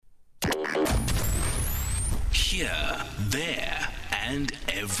Here, there, and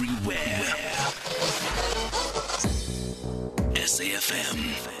everywhere.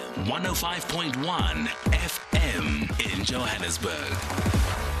 SAFM 105.1 FM in Johannesburg.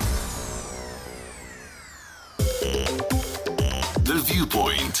 The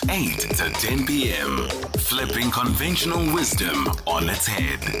Viewpoint, 8 to 10 p.m. Flipping conventional wisdom on its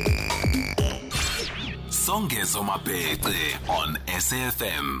head. Songezo Mapete on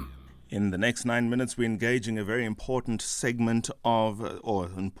SAFM. In the next 9 minutes, we're engaging a very important segment or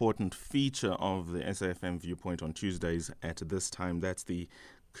important feature of the SAFM Viewpoint on Tuesdays at this time. That's the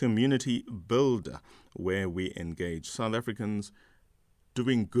Community Builder, where we engage South Africans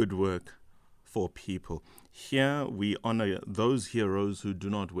doing good work for people. Here we honor those heroes who do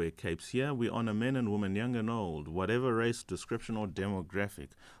not wear capes. Here we honor men and women, young and old, whatever race, description or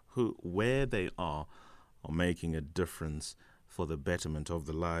demographic, who, where they are making a difference for the betterment of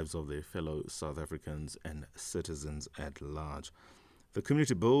the lives of their fellow South Africans and citizens at large. The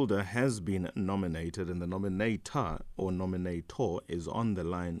Community Builder has been nominated, and the nominator is on the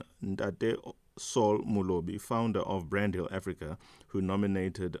line. Ndate Saul Molobi, founder of Brandhill Africa, who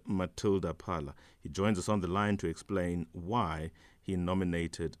nominated Matilda Phala. He joins us on the line to explain why he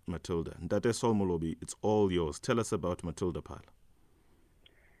nominated Matilda. Ndate Saul Molobi, it's all yours. Tell us about Matilda Phala.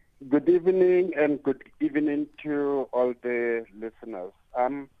 Good evening, and good evening to all the listeners.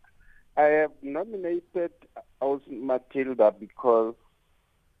 I have nominated Matilda because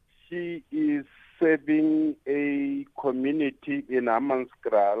she is serving a community in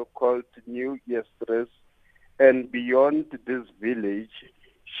Hammanskraal called New Yestress, and beyond this village,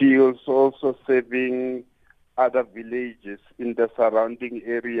 she is also serving other villages in the surrounding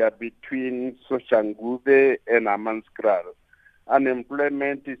area between Soshanguve and Hammanskraal.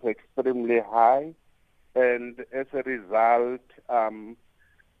 Unemployment is extremely high, and as a result,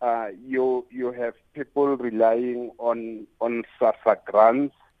 you have people relying on SASSA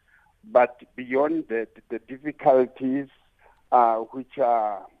grants. But beyond that, the difficulties which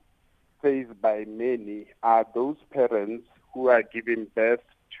are faced by many are those parents who are giving birth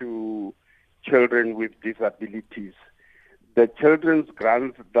to children with disabilities. The children's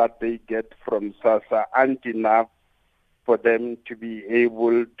grants that they get from SASSA aren't enough for them to be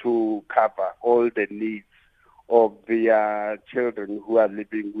able to cover all the needs of their children who are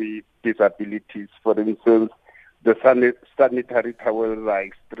living with disabilities. For instance, the sanitary towels are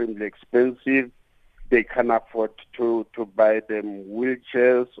extremely expensive. They can't afford to buy them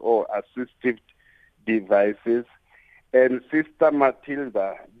wheelchairs or assistive devices. And Sister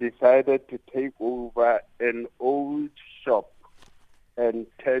Matilda decided to take over an old shop and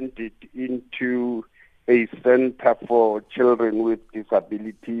turned it into a center for children with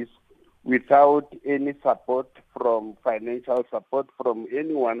disabilities without any financial support from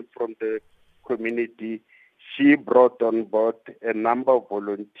anyone from the community. She brought on board a number of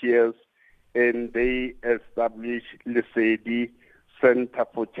volunteers, and they established Lesedi Center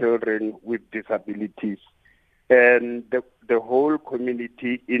for Children with Disabilities. And the whole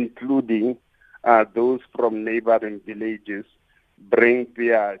community, including those from neighboring villages, bring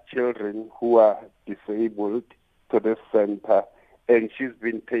their children who are disabled to the center, and she's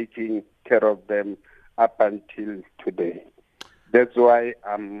been taking care of them up until today. That's why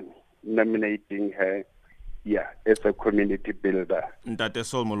I'm nominating her as a community builder. Ndate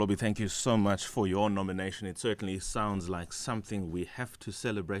Saul Molobi, thank you so much for your nomination. It certainly sounds like something we have to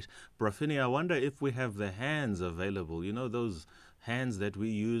celebrate. Brafini, I wonder if we have the hands available. You know, those hands that we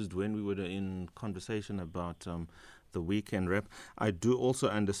used when we were in conversation about the weekend rep. I do also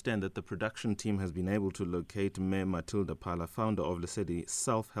understand that the production team has been able to locate Matilda Phala, founder of Lesedi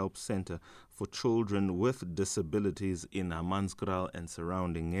Self Help Centre for children with disabilities in Hammanskraal and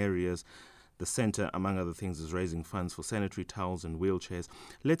surrounding areas. The centre, among other things, is raising funds for sanitary towels and wheelchairs.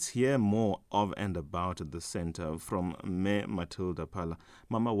 Let's hear more of and about the centre from Matilda Phala.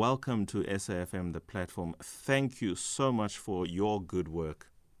 Mama, welcome to SAFM, the platform. Thank you so much for your good work.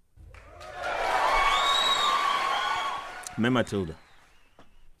 Matilda.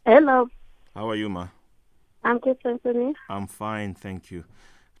 Hello. How are you, Ma? I'm good, thank you. I'm fine, thank you.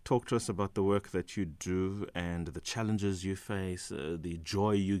 Talk to us about the work that you do and the challenges you face, the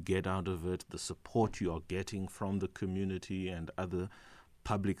joy you get out of it, the support you are getting from the community and other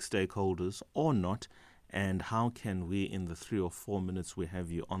public stakeholders or not, and how can we, in the 3 or 4 minutes we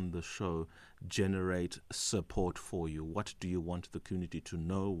have you on the show, generate support for you? What do you want the community to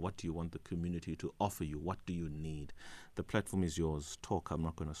know? What do you want the community to offer you? What do you need? The platform is yours. Talk. I'm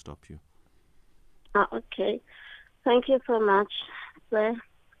not going to stop you. Okay. Thank you so much, sir.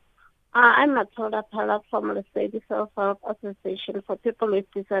 I'm Matilda Phala from the Lesedi Self Help Association for People with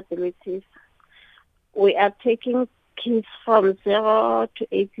Disabilities. we are taking kids from 0 to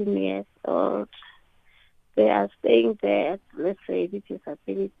 18 years old. They are staying there at, let's say,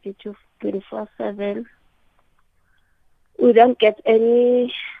 Disability to 24/7. We don't get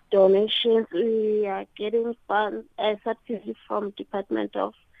any donations. We are getting funds, subsidies from Department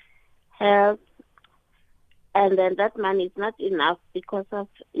of Health, and then that money is not enough because of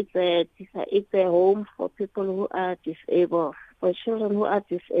it's a home for people who are disabled, for children who are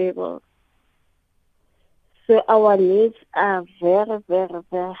disabled. So our needs are very, very,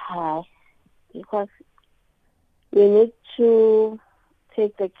 very high because we need to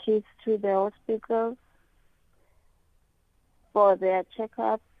take the kids to the hospital for their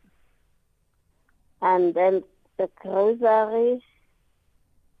checkups, and then the grocery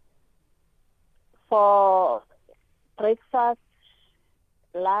for breakfast,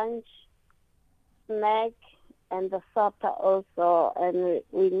 lunch, snack, and the supper also. And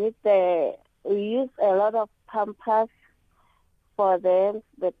we use a lot of pampers for them,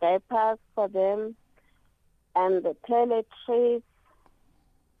 the diapers for them, and the toiletries.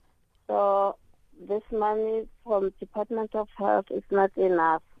 So this money from Department of Health is not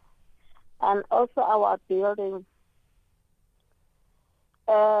enough. And also our building,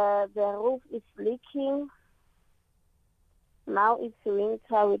 the roof is leaking. Now it's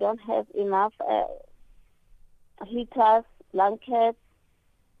winter. We don't have enough heaters, blankets,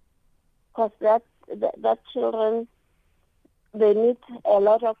 because that children, they need a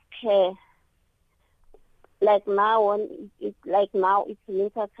lot of care. Like now, it's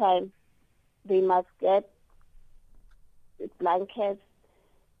winter time, they must get blankets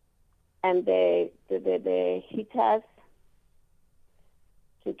and the heaters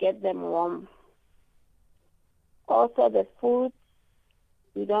to get them warm. Also the food,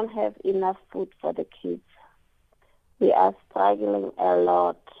 we don't have enough food for the kids. We are struggling a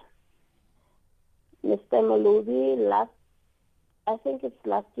lot. Mr. Molobi, I think it's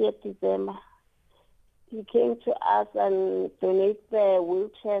last year, December, he came to us and donated the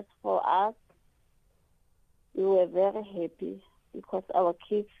wheelchairs for us. We were very happy because our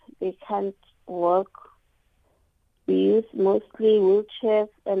kids, they can't walk. We use mostly wheelchairs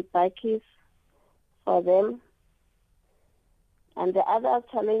and bikes for them. And the other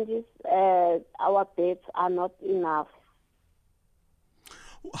challenges, our beds are not enough.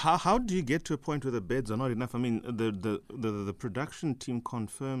 How do you get to a point where the beds are not enough? I mean, the production team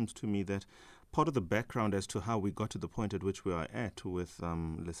confirms to me that part of the background as to how we got to the point at which we are at with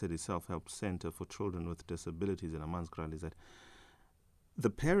Lesedi Self Help Centre for Children with Disabilities in Hammanskraal is that the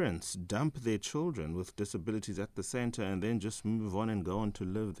parents dump their children with disabilities at the centre and then just move on and go on to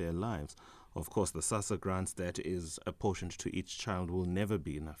live their lives. Of course, the SASSA grants that is apportioned to each child will never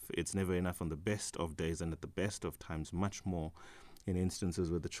be enough. It's never enough on the best of days, and at the best of times, much more in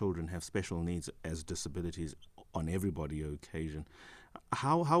instances where the children have special needs as disabilities on every occasion.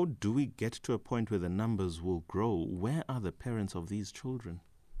 How do we get to a point where the numbers will grow? Where are the parents of these children?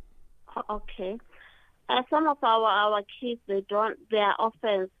 Okay. Some of our kids, they are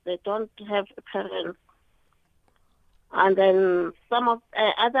orphans. They don't have parents. And then some of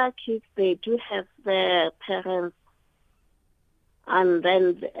other kids, they do have their parents. And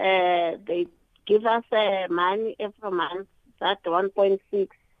then they give us money every month, that 1.6.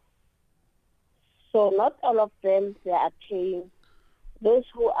 So not all of them, they are paying. Those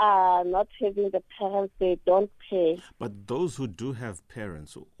who are not having the parents, they don't pay. But those who do have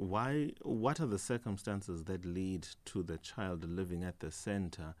parents, what are the circumstances that lead to the child living at the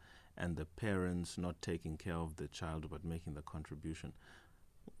center and the parents not taking care of the child but making the contribution?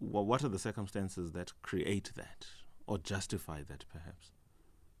 What are the circumstances that create that or justify that, perhaps?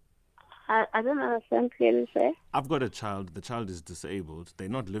 I don't understand clearly, sir. I've got a child. The child is disabled. They're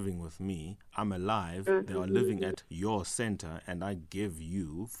not living with me. I'm alive. Mm-hmm. They are living at your center, and I give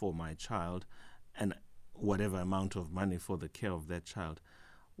you, for my child, and whatever amount of money for the care of that child.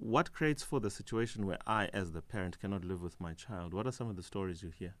 What creates for the situation where I, as the parent, cannot live with my child? What are some of the stories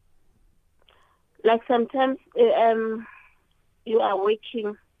you hear? Like sometimes you are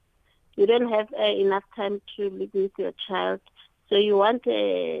working. You don't have enough time to live with your child. So you want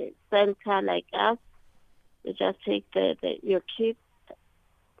a center like us, you just take your kid,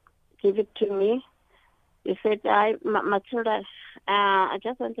 give it to me. You said, Matilda, I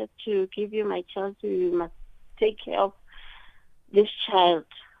just wanted to give you my child, so you must take care of this child.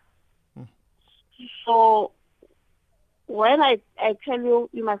 So when I tell you,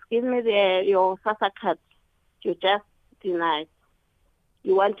 you must give me your SASSA card, you just deny.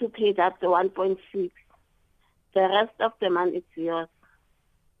 You want to pay that the 1.6. The rest of the money is yours.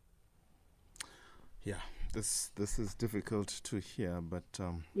 Yeah, this is difficult to hear, but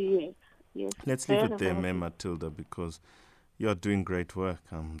yes. Yes, Let's leave very, it there, very Matilda, because you're doing great work.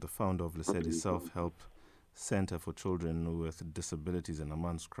 I'm the founder of Lesedi Self Help Centre for Children with Disabilities in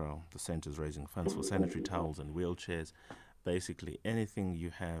Hammanskraal. The centre is raising funds for sanitary towels and wheelchairs. Basically, anything you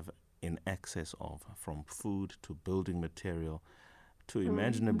have in excess of, from food to building material to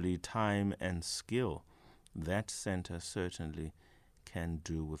imaginably time and skill, that centre certainly can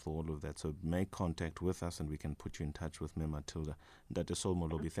do with all of that. So make contact with us and we can put you in touch with Matilda. Dr. Saul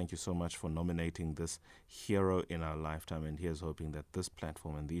Molobi, thank you so much for nominating this hero in our lifetime, and here's hoping that this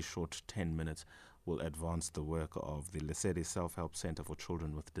platform and these short 10 minutes will advance the work of the Lesedi Self Help Centre for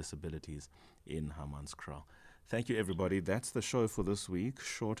Children with Disabilities in Hammanskraal. Thank you, everybody. That's the show for this week.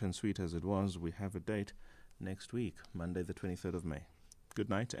 Short and sweet as it was. We have a date next week, Monday the 23rd of May. Good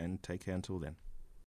night and take care until then.